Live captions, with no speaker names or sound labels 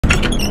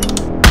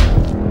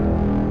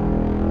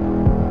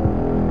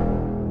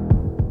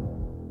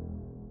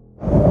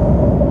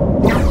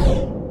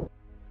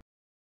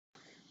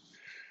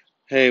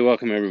Hey,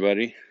 welcome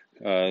everybody.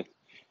 Uh,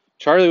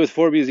 Charlie with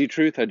 4BZ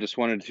Truth. I just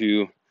wanted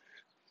to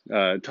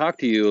talk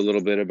to you a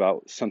little bit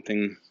about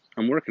something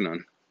I'm working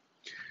on.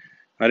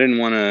 I didn't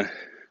want to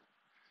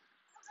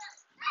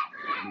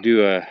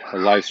do a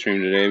live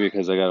stream today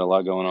because I got a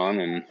lot going on,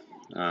 and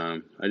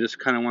I just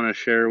kind of want to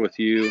share with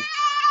you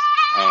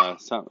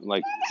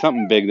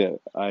something big that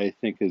I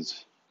think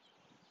is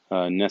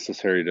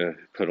necessary to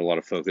put a lot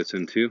of focus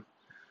into.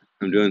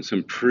 I'm doing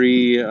some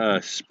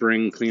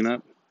pre-spring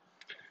cleanup,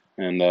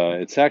 and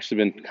it's actually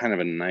been kind of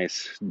a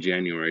nice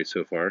January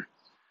so far,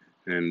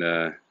 and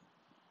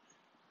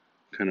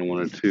kind of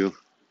wanted to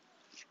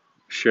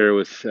share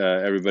with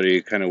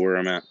everybody kind of where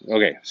I'm at.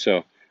 Okay,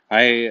 so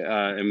I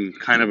am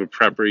kind of a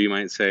prepper, you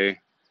might say.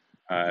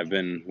 I've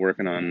been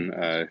working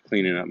on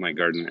cleaning up my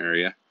garden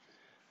area,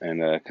 and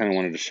kind of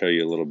wanted to show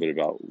you a little bit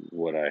about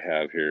what I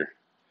have here.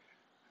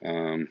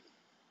 Um,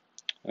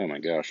 oh my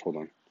gosh, hold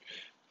on.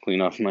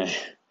 Clean off my.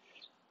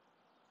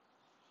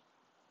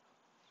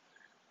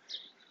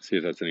 See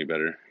if that's any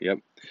better. Yep.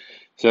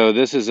 So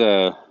this is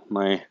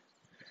my.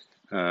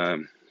 I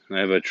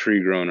have a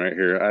tree growing right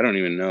here. I don't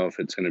even know if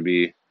it's going to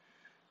be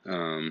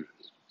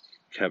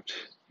kept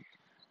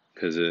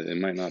because it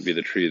might not be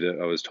the tree that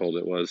I was told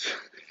it was.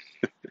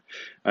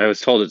 I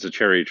was told it's a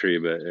cherry tree,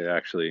 but it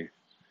actually,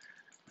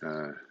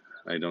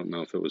 I don't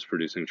know if it was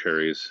producing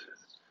cherries.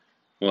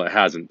 Well, it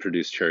hasn't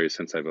produced cherries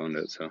since I've owned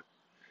it. So,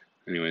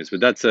 anyways,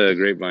 but that's a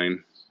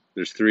grapevine.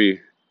 There's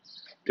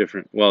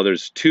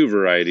there's two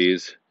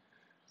varieties,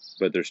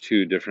 but there's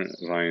two different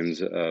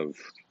vines of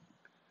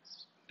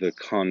the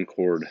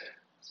Concord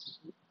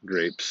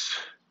grapes,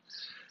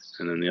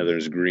 and then the other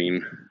is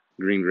green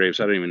grapes.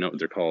 I don't even know what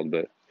they're called,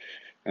 but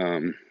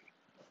and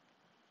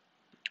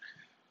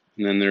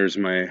then there's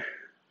my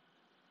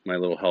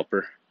little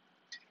helper.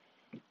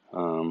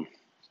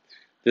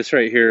 This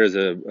right here is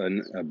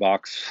a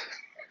box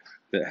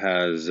that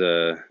has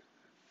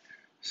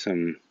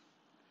some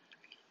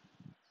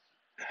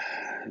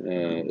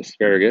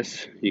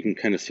asparagus. You can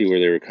kind of see where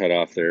they were cut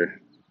off there.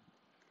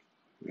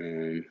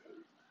 Let's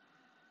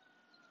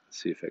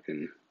see if I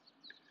can.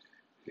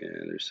 Yeah,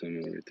 there's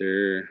some right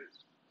there.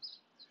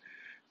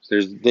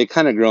 They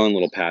kind of grow in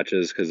little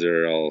patches because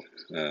they're all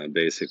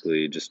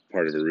basically just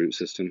part of a root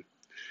system.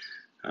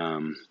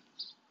 And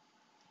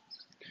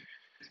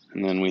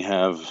then we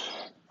have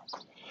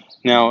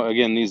now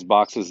again these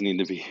boxes need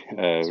to be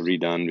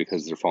redone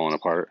because they're falling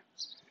apart.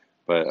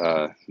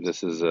 But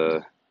this is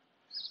a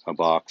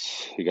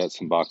box. You got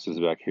some boxes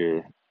back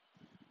here.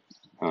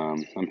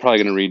 I'm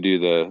probably going to redo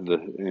the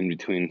in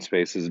between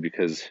spaces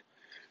because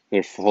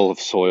they're full of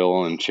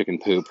soil and chicken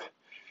poop.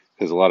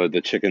 Because a lot of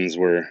the chickens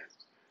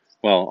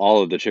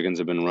all of the chickens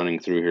have been running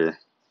through here.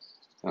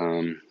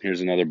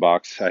 Here's another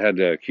box. I had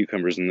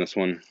cucumbers in this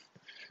one,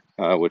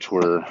 which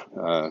were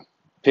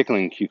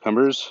pickling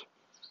cucumbers.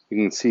 You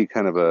can see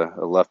kind of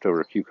a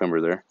leftover cucumber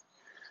there.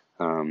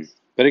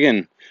 But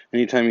again,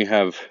 anytime you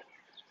have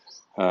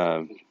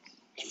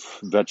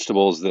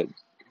vegetables that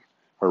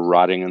are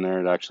rotting in there,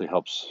 it actually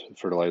helps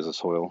fertilize the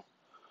soil.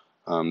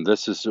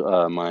 This is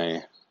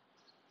my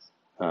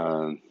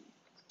herb,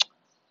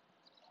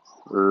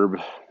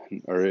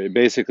 or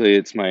basically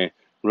it's my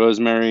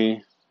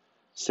rosemary,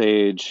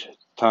 sage,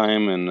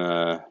 thyme, and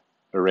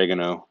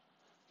oregano.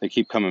 They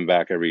keep coming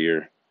back every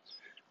year,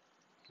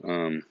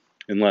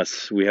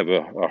 unless we have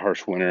a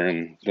harsh winter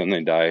and then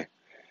they die.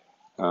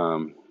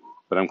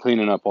 But I'm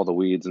cleaning up all the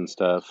weeds and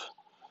stuff.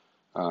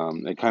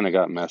 It kind of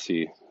got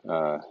messy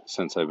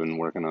since I've been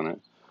working on it.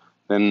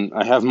 Then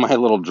I have my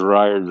little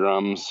dryer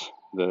drums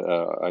that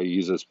I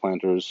use as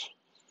planters.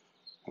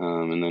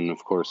 And then,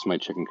 of course, my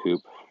chicken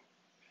coop.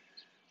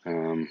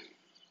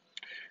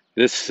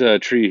 This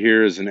tree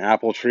here is an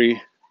apple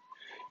tree.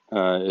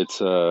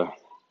 It's a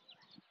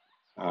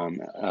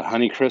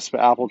Honeycrisp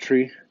apple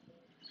tree.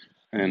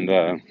 And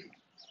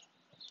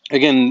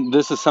again,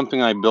 this is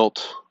something I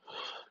built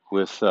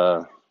with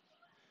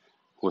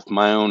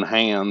my own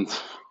hands.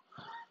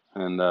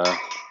 And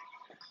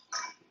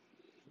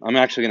I'm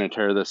actually going to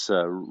tear this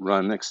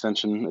run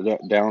extension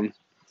down.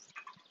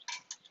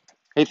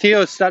 Hey,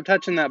 Theo, stop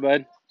touching that,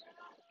 bud.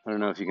 I don't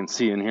know if you can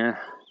see in here.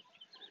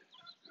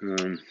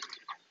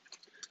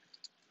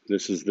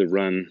 This is the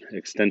run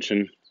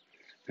extension,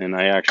 and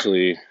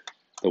the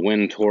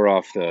wind tore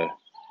off the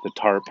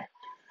tarp.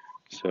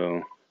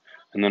 So,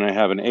 and then I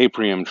have an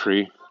aprium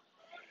tree,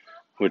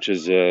 which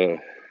is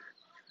a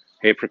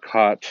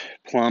apricot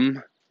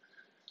plum,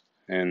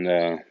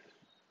 and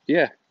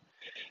yeah.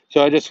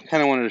 So I just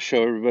kind of wanted to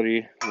show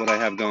everybody what I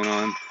have going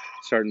on.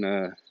 Starting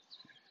to,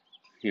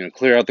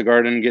 clear out the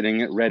garden, getting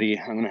it ready.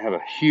 I'm going to have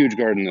a huge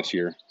garden this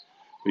year,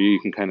 but you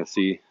can kind of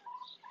see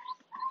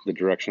the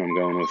direction I'm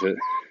going with it.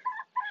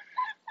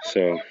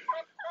 So,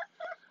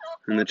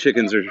 and the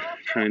chickens are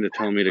trying to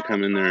tell me to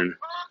come in there and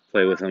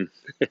play with them.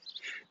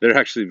 They're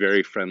actually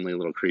very friendly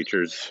little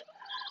creatures,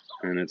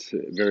 and it's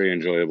very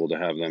enjoyable to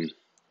have them.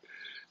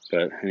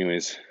 But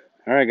anyways,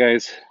 all right,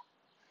 guys.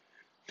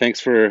 Thanks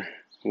for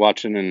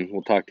watching, and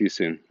we'll talk to you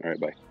soon. All right,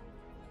 bye.